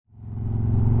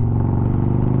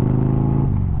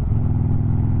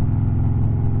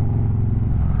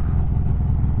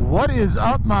What is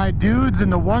up, my dudes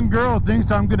and the one girl thinks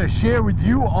I'm gonna share with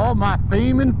you all my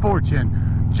fame and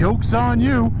fortune? Joke's on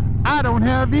you, I don't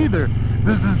have either.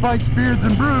 This is Bikes, Beards,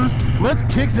 and Brews. Let's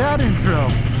kick that intro.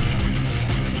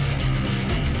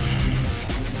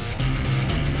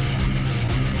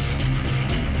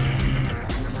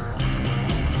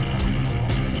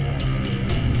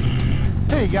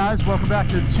 Hey guys, welcome back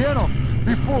to the channel.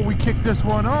 Before we kick this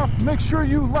one off, make sure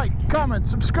you like, comment,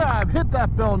 subscribe, hit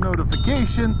that bell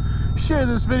notification, share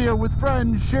this video with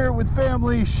friends, share it with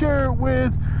family, share it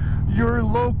with your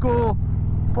local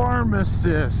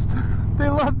pharmacist.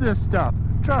 They love this stuff,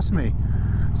 trust me.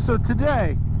 So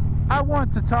today, I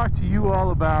want to talk to you all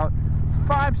about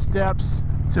 5 steps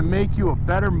to make you a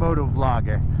better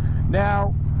motovlogger.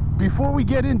 Now, before we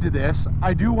get into this,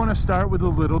 I do want to start with a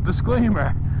little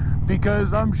disclaimer,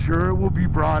 because I'm sure it will be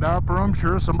brought up, or I'm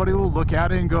sure somebody will look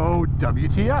at it and go,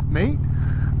 WTF, mate?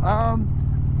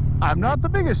 I'm not the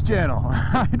biggest channel.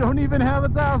 I don't even have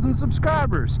 1,000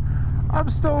 subscribers. I'm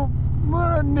still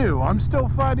new. I'm still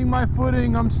finding my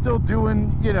footing. I'm still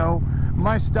doing, you know,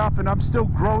 my stuff, and I'm still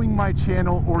growing my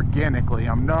channel organically.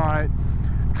 I'm not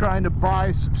trying to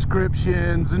buy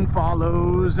subscriptions and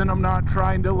follows, and I'm not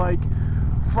trying to like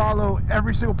follow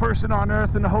every single person on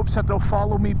earth in the hopes that they'll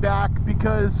follow me back,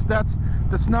 because that's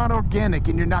not organic,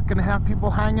 and you're not going to have people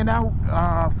hanging out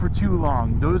for too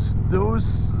long. Those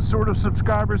sort of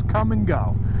subscribers come and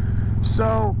go.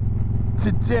 So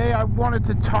today I wanted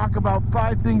to talk about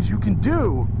 5 things you can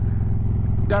do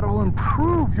that'll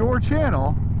improve your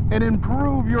channel and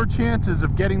improve your chances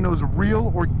of getting those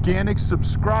real organic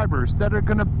subscribers that are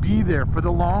going to be there for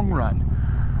the long run.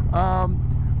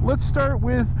 Let's start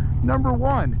with number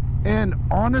 1, and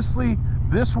honestly,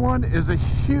 this one is a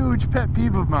huge pet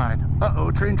peeve of mine.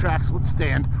 Uh-oh, train tracks, let's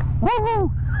stand.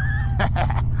 Woo-hoo!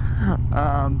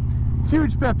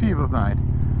 Huge pet peeve of mine.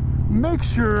 Make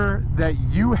sure that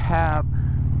you have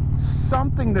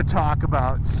something to talk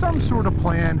about, some sort of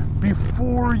plan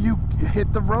before you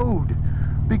hit the road,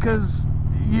 because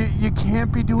you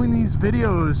can't be doing these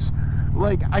videos.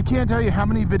 Like, I can't tell you how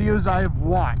many videos I have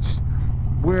watched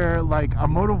where like a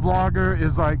motovlogger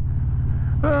is like,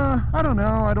 I don't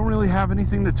know, I don't really have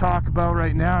anything to talk about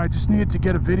right now, I just needed to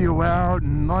get a video out,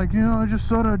 and like, you know, I just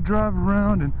thought I'd drive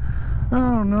around, and I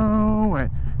don't know,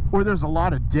 or there's a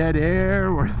lot of dead air,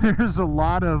 or there's a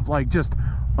lot of like just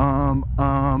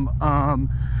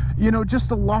you know, just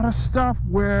a lot of stuff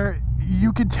where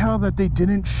you could tell that they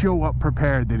didn't show up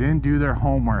prepared, they didn't do their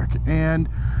homework. And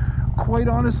quite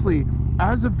honestly,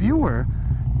 as a viewer,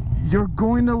 you're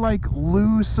going to like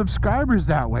lose subscribers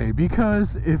that way,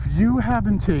 because if you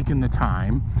haven't taken the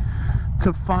time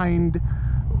to find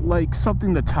like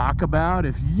something to talk about,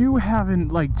 if you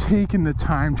haven't like taken the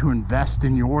time to invest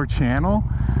in your channel,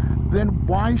 then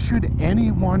why should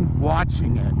anyone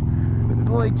watching it?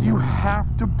 Like, you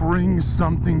have to bring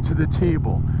something to the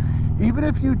table, even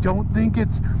if you don't think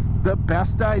it's the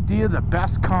best idea, the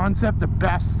best concept, the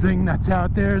best thing that's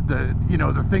out there, the, you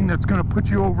know, the thing that's going to put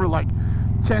you over like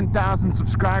 10,000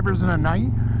 subscribers in a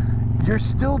night. You're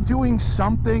still doing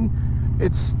something.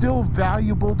 It's still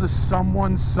valuable to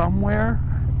someone somewhere,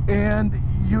 and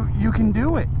you can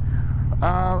do it.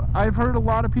 I've heard a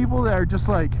lot of people that are just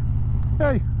like,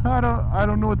 hey, I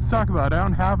don't know what to talk about, I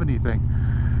don't have anything.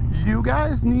 You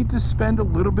guys need to spend a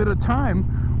little bit of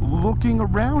time looking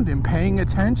around and paying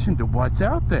attention to what's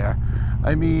out there.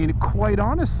 I mean, quite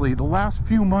honestly, the last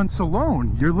few months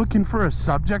alone, you're looking for a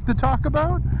subject to talk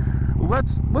about?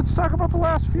 Let's talk about the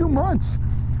last few months.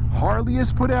 Harley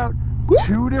has put out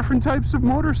 2 different types of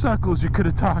motorcycles you could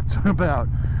have talked about.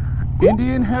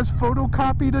 Indian has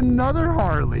photocopied another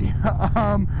Harley.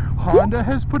 Honda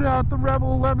has put out the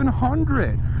Rebel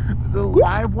 1100. The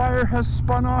Livewire has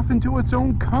spun off into its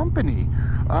own company.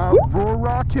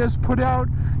 Rock has put out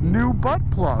new butt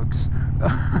plugs.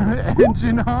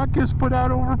 Engine Hawk has put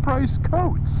out overpriced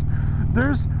coats.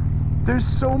 There's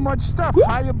so much stuff.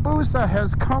 Hayabusa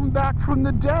has come back from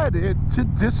the dead to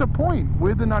disappoint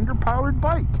with an underpowered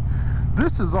bike.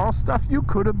 This is all stuff you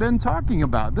could have been talking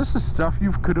about. This is stuff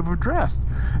you could have addressed.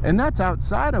 And that's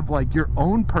outside of like your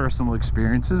own personal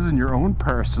experiences and your own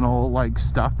personal like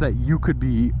stuff that you could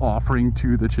be offering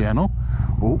to the channel.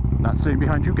 Oh, not sitting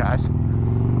behind you guys.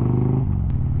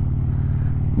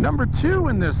 Number 2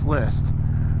 in this list,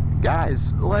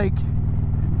 guys, like,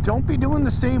 don't be doing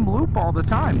the same loop all the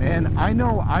time. And I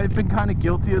know I've been kind of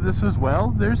guilty of this as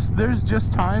well. There's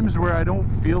just times where I don't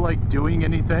feel like doing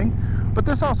anything. But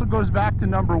this also goes back to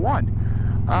number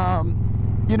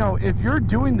 1. You know, if you're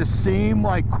doing the same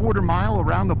like quarter mile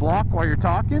around the block while you're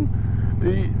talking,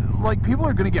 like, people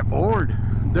are going to get bored.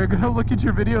 They're going to look at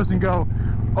your videos and go,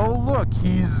 Oh look,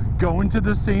 he's going to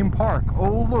the same park.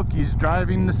 Oh look, he's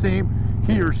driving the same,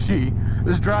 he or she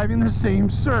is driving the same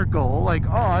circle. Like,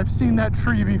 oh, I've seen that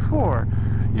tree before.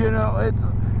 You know,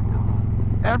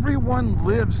 everyone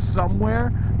lives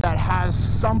somewhere that has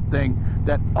something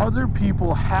that other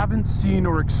people haven't seen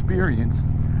or experienced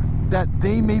that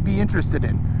they may be interested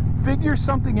in. Figure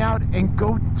something out and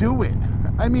go do it.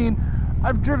 I mean,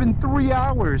 I've driven 3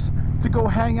 hours to go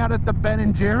hang out at the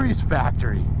Ben & Jerry's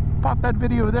factory. Pop that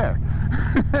video there.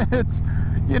 It's,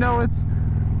 you know,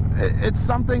 it's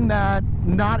something that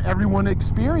not everyone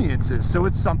experiences, so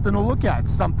it's something to look at,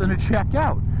 something to check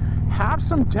out. Have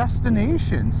some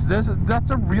destinations. That's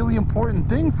a really important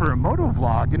thing for a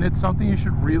motovlog, and it's something you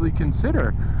should really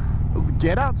consider.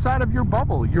 Get outside of your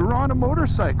bubble. You're on a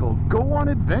motorcycle. Go on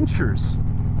adventures.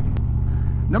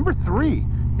 Number 3,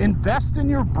 invest in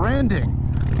your branding.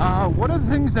 One of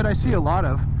the things that I see a lot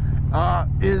of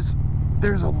is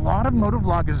there's a lot of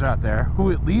motovloggers out there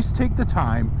who at least take the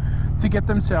time to get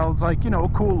themselves, like, you know, a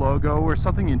cool logo or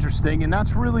something interesting, and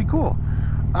that's really cool.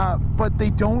 But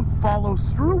they don't follow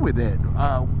through with it.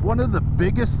 One of the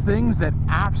biggest things that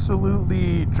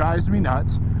absolutely drives me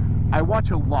nuts, I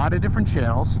watch a lot of different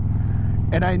channels,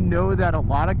 and I know that a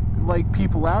lot of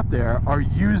people out there are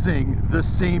using the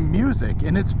same music,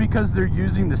 and it's because they're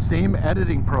using the same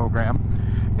editing program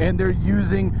and they're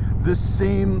using the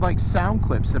same sound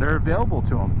clips that are available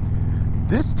to them.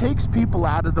 This takes people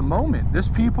out of the moment.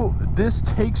 This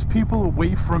takes people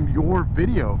away from your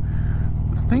video.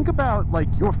 Think about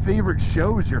your favorite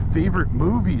shows, your favorite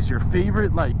movies, your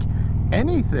favorite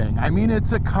anything. I mean,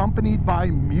 it's accompanied by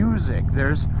music.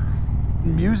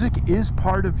 Music is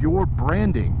part of your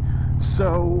branding.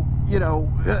 So, you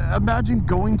know, imagine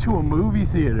going to a movie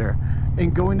theater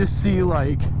and going to see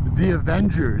the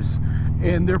Avengers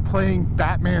and they're playing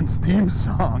Batman's theme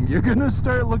song. You're gonna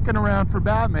start looking around for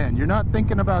Batman. You're not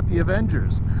thinking about the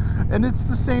Avengers. And it's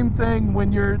the same thing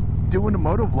when you're doing a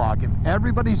motovlog. If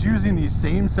everybody's using these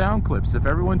same sound clips, if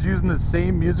everyone's using the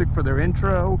same music for their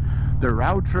intro, their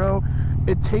outro,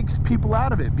 it takes people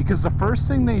out of it, because the first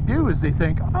thing they do is they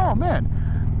think, oh man,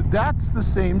 that's the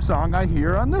same song I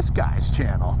hear on this guy's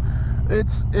channel.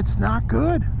 It's not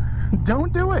good.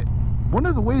 Don't do it. One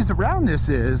of the ways around this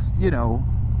is, you know,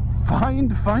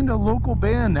 find a local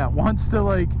band that wants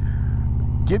to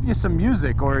give you some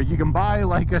music, or you can buy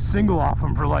a single off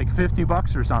them for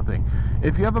 $50 or something.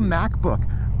 If you have a MacBook,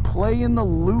 play in the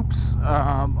loops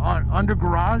under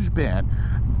GarageBand.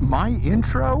 My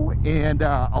intro and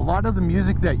a lot of the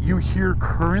music that you hear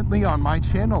currently on my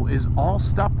channel is all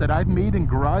stuff that I've made in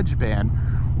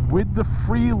GarageBand with the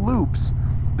free loops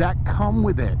that come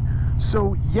with it.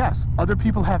 So yes, other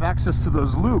people have access to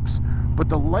those loops, but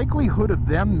the likelihood of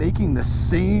them making the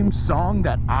same song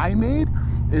that I made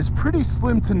is pretty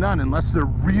slim to none, unless they're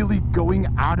really going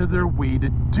out of their way to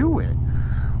do it.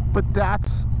 But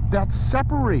that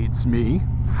separates me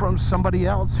from somebody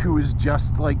else who is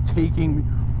just taking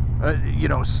you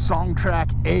know, song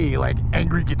track A,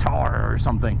 Angry Guitar or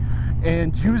something,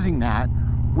 and using that,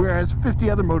 whereas 50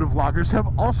 other motovloggers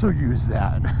have also used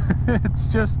that.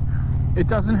 It's just, it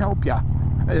doesn't help you.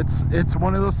 It's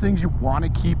one of those things you want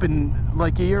to keep in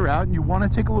a year out, and you want to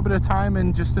take a little bit of time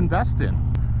and just invest in.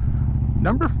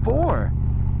 Number 4,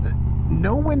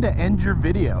 know when to end your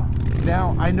video.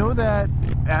 Now, I know that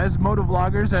as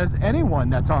motovloggers, as anyone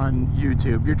that's on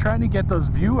YouTube, you're trying to get those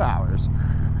view hours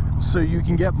so you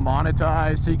can get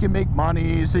monetized, so you can make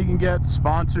money, so you can get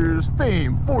sponsors,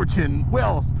 fame, fortune,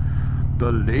 wealth,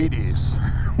 the ladies,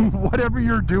 whatever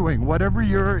you're doing, whatever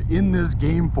you're in this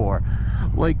game for.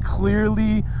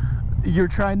 Clearly you're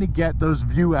trying to get those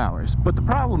view hours. But the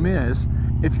problem is,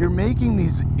 if you're making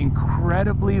these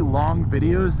incredibly long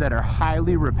videos that are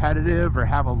highly repetitive or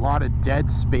have a lot of dead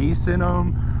space in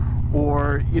them,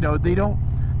 or, you know,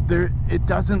 it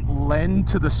doesn't lend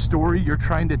to the story you're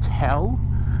trying to tell,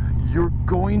 you're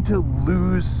going to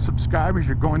lose subscribers,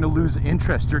 you're going to lose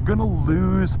interest, you're going to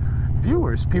lose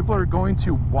viewers. People are going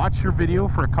to watch your video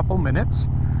for a couple minutes,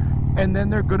 and then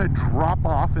they're going to drop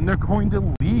off and they're going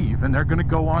to leave and they're going to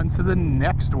go on to the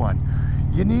next one.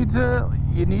 You need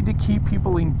to keep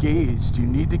people engaged. You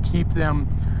need to keep them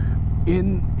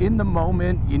in the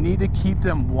moment. You need to keep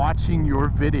them watching your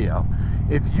video.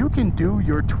 If you can do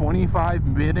your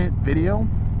 25-minute video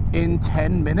in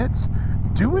 10 minutes,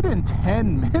 do it in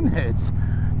 10 minutes.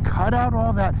 Cut out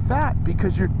all that fat,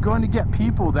 because you're going to get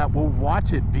people that will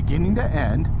watch it beginning to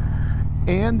end,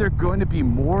 and they're going to be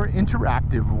more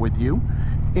interactive with you,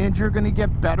 and you're going to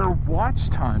get better watch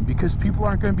time, because people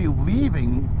aren't going to be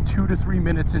leaving 2 to 3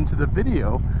 minutes into the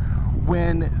video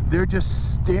when they're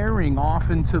just staring off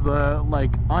into the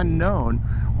like unknown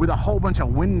with a whole bunch of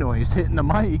wind noise hitting the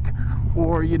mic,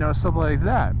 or you know, stuff like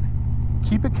that.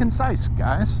 Keep it concise,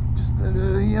 guys. Just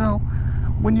you know,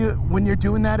 when you're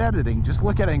doing that editing, just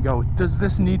look at it and go, does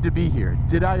this need to be here?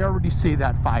 Did I already say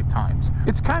that 5 times?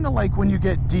 It's kind of like when you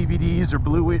get DVDs or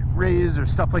Blu-rays or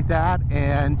stuff like that,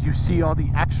 and you see all the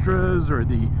extras or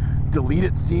the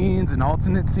deleted scenes and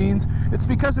alternate scenes. It's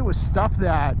because it was stuff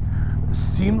that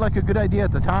seemed like a good idea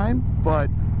at the time, but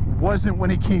wasn't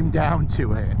when it came down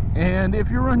to it. And if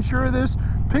you're unsure of this,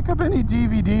 pick up any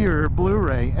DVD or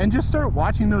Blu-ray and just start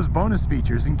watching those bonus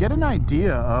features and get an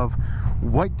idea of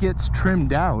what gets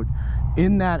trimmed out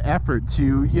in that effort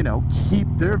to, you know, keep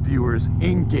their viewers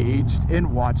engaged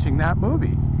in watching that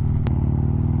movie.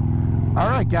 All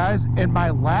right, guys, and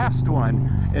my last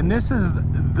one, and this is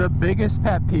the biggest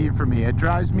pet peeve for me. It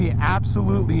drives me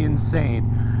absolutely insane,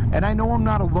 and I know I'm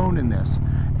not alone in this,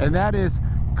 and that is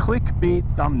clickbait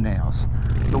thumbnails.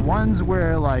 The ones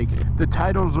where like the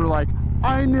titles are like,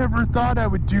 I never thought I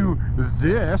would do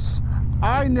this,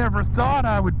 I never thought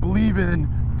I would believe in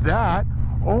that,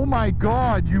 oh my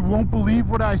god, you won't believe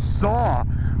what I saw,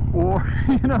 or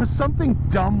you know, something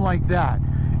dumb like that.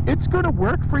 It's going to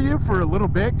work for you for a little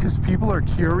bit because people are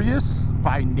curious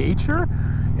by nature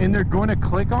and they're going to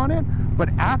click on it, but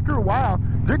after a while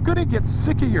they're going to get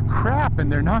sick of your crap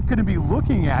and they're not going to be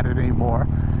looking at it anymore.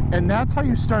 And that's how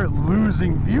you start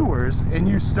losing viewers and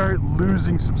you start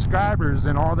losing subscribers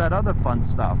and all that other fun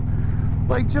stuff.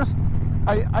 Like, just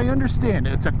I understand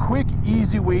it's a quick,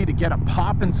 easy way to get a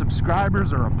pop in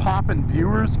subscribers or a pop in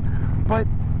viewers, but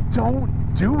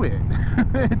don't do it.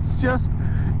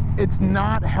 It's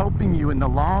not helping you in the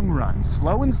long run.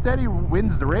 Slow and steady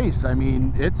wins the race. I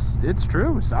mean, it's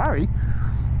true, sorry.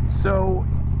 So,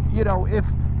 you know,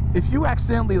 if you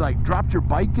accidentally like dropped your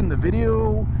bike in the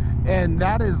video and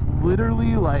that is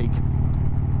literally like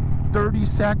 30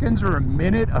 seconds or a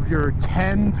minute of your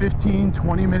 10, 15,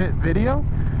 20 minute video,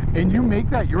 and you make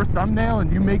that your thumbnail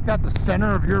and you make that the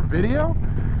center of your video,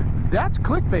 that's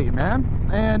clickbait, man.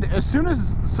 And as soon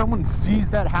as someone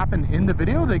sees that happen in the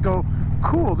video, they go,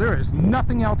 cool, there is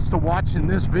nothing else to watch in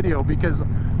this video because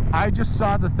I just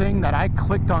saw the thing that I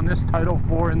clicked on this title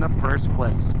for in the first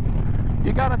place.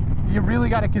 You really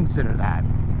gotta consider that.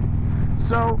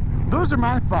 So those are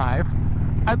my 5.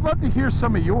 I'd love to hear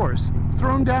some of yours.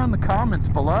 Throw them down in the comments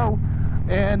below,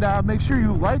 and make sure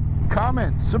you like,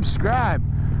 comment, subscribe,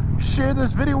 share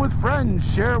this video with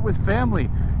friends, share it with family,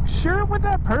 share it with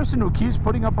that person who keeps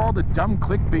putting up all the dumb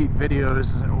clickbait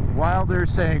videos while they're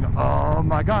saying, oh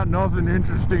my god, nothing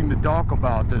interesting to talk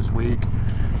about this week.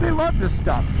 They love this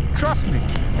stuff, trust me,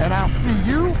 and I'll see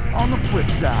you on the flip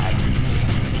side.